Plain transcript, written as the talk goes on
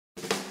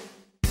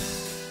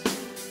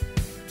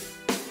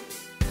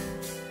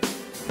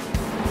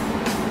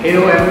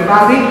Hello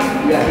everybody,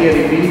 we are here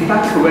in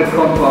Minipack.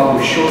 Welcome to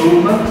our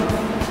showroom.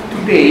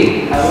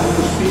 Today I want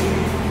to speak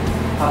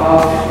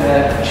about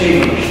the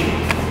shaving machine.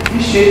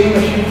 This shaving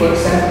machine, for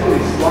example,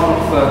 is one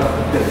of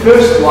the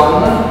first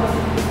one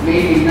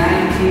made in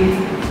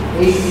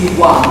 1981.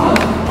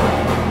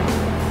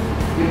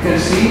 You can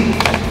see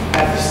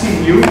that it's still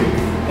new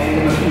and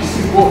the machine is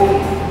still working.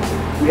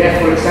 We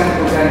have, for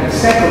example, then the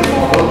second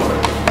model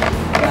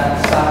that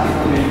started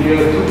in the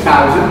year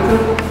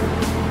 2000.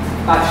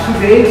 But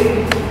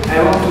today I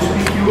want to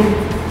speak to you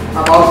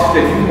about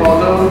the new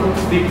model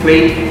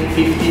Replay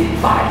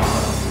 55.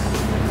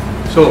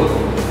 So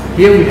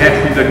here we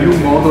have the new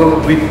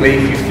model Replay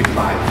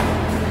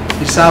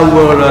 55. It's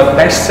our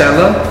best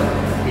seller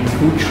in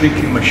food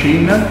shrinking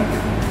machine,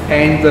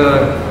 and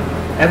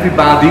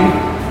everybody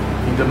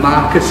in the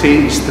market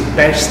says it's the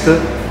best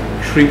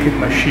shrinking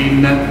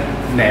machine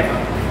never.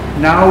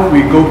 Now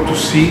we go to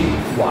see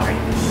why.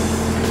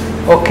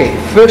 Okay,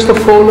 first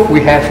of all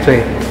we have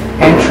the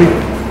entry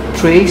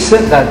trace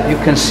that you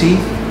can see.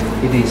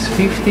 It is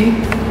 50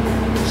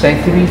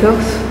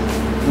 centimeters,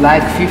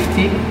 like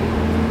 50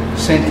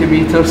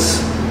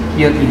 centimeters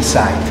here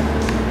inside.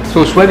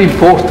 So it's very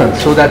important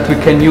so that we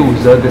can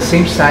use the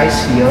same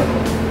size here,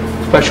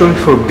 especially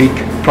for big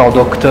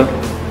product.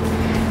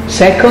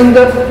 Second,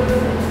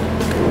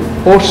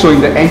 also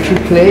in the entry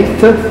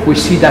plate we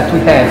see that we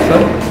have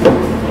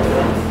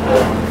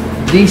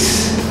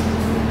this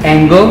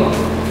angle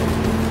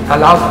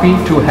allows me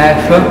to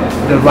have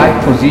the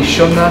right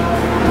position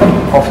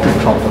of the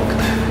product.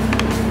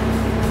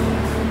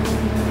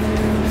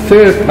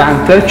 Third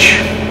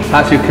advantage,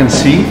 as you can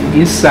see,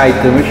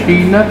 inside the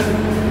machine,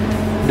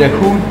 the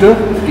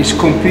hood is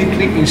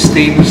completely in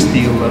stainless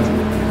steel.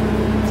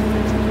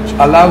 It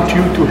allows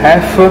you to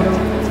have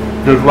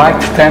the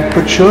right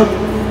temperature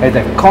at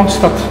a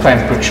constant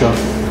temperature,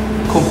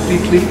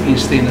 completely in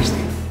stainless steel.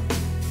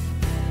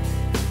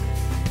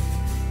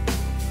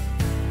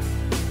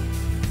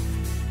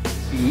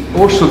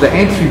 Also the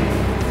entry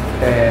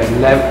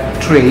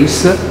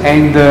trace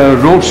and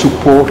roll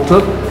support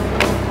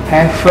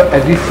have a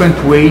different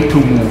way to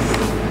move.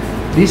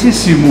 This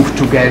is you move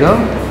together,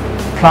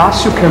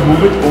 plus you can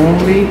move it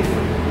only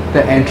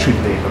the entry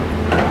level.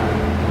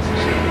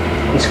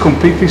 It's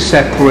completely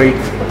separate.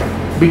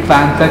 Big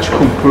advantage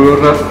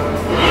compared,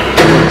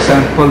 for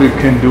example, you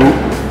can do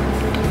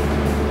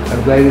a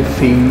very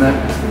thin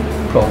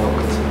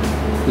product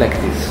like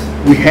this.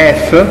 We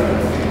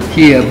have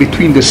here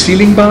between the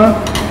sealing bar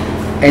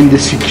and the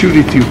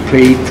security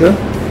plate,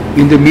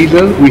 in the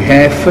middle we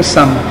have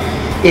some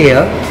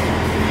air,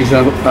 is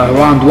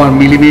around 1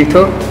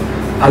 millimeter,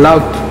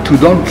 allowed to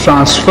don't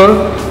transfer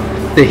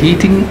the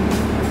heating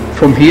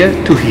from here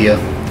to here.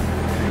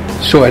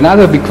 So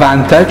another big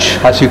advantage,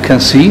 as you can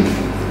see,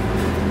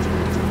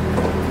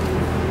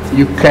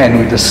 you can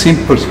with a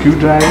simple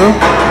screwdriver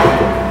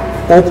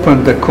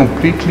open the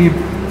completely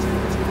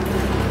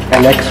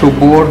electro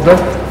board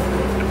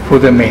for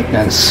the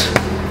maintenance.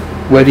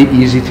 Very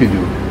easy to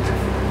do.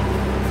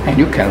 And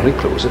you can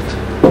reclose it.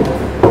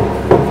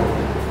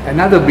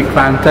 Another big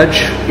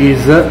advantage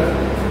is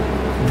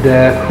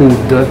the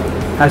hood.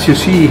 As you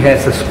see, it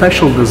has a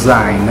special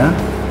design.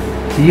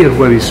 Here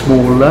very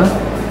small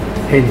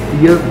and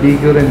here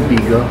bigger and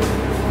bigger.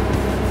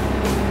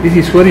 This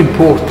is very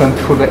important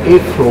for the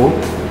airflow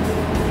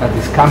that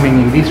is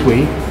coming in this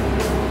way.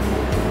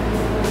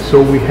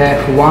 So we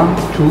have 1,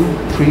 2,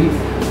 3,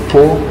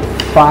 4,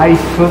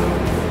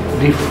 5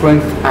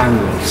 different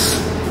angles.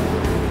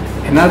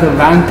 Another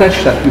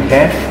advantage that we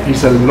have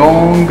is a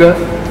long,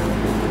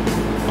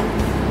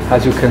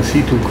 as you can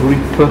see, to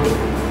grip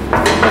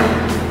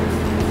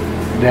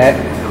the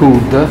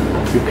hood.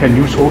 You can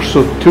use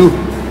also two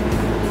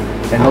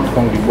and not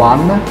only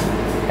one,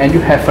 and you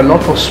have a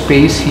lot of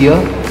space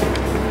here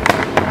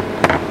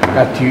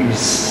that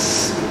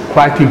is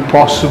quite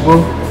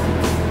impossible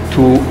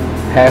to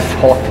have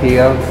hot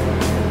air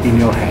in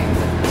your hand.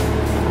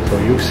 So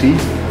you see,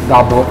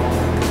 double.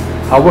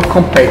 Our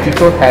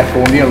competitor have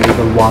only a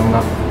little one.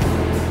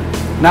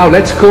 Now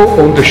let's go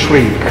on the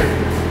shrink.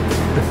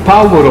 The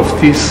power of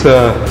this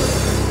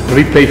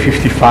Replay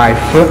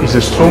 55 is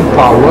a strong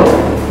power.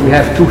 We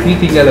have two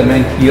heating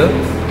elements here.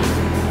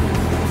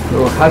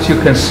 So as you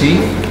can see,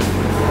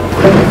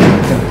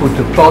 you can put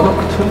the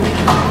product,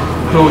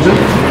 close it.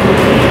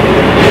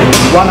 In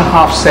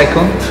 1.5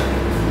 seconds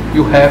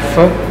you have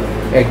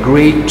a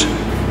great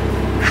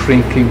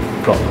shrinking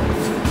product.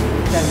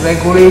 And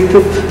regulate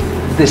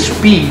the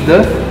speed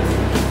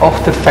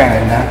of the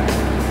fan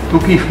to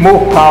give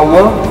more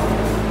power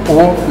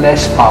or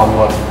less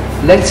power.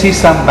 Let's see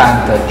some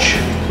advantage.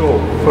 So,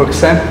 for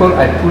example,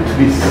 I put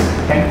these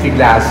empty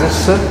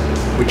glasses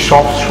with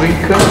soft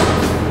shrink,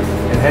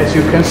 and as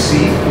you can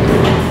see,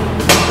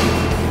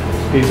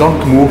 they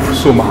don't move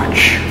so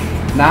much.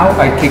 Now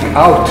I take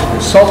out the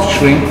soft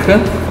shrink. You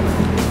can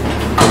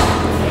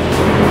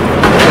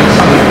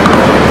see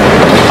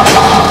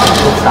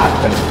what's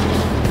happening.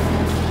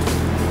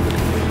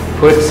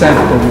 For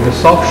example, with the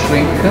soft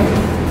shrink,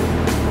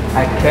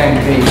 I can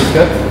make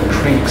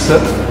shrinks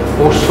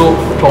Also,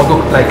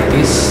 product like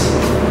this,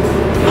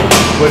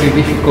 very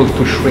difficult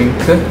to shrink.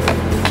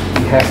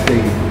 We have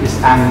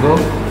this angle.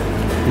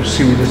 You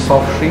see, with the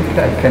soft shrink,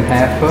 I can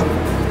have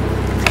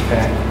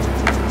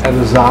a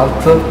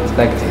result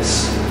like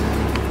this.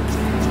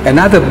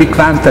 Another big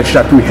advantage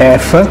that we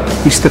have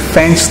is the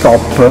fan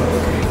stop.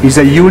 It's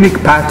a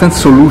unique patent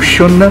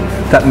solution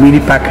that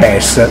minipack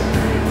has.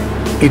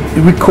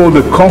 We call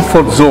the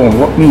comfort zone,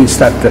 what means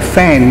that the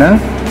fan,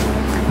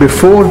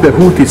 before the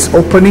hood is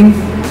opening,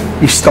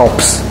 it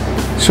stops.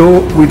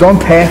 So we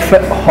don't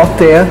have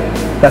hot air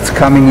that's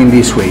coming in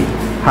this way.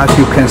 As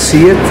you can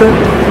see it,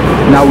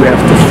 now we have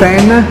the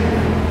fan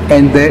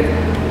and the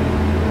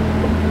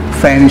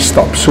fan is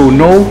stopped. So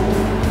no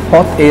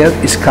hot air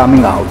is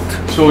coming out.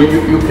 So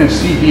you can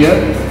see here,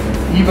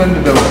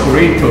 even the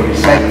operator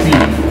is happy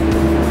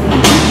in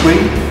this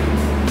way.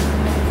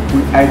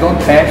 I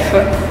don't have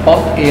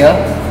hot air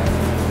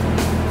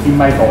in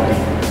my body.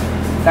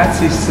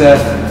 That is a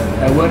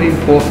very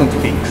important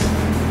thing.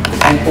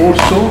 And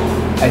also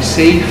I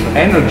save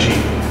energy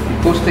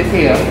because the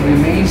air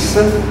remains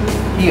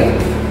here.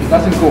 It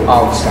doesn't go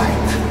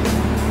outside.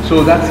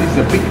 So that is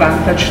a big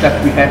advantage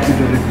that we have with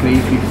the Replay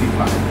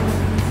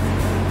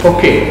 55.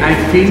 Okay,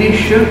 I'm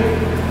finished.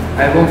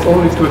 I want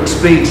only to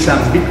explain some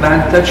big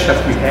advantage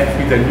that we have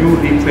with the new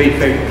Replay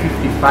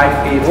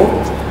 55 Evo.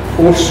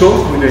 Also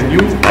with a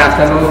new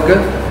catalog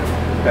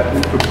that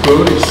we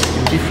propose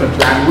in different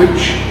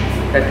language,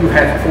 that you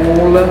have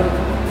all our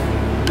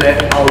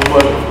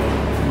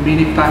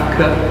minipack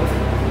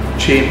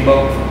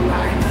chamber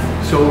line.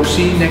 So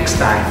see you next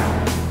time.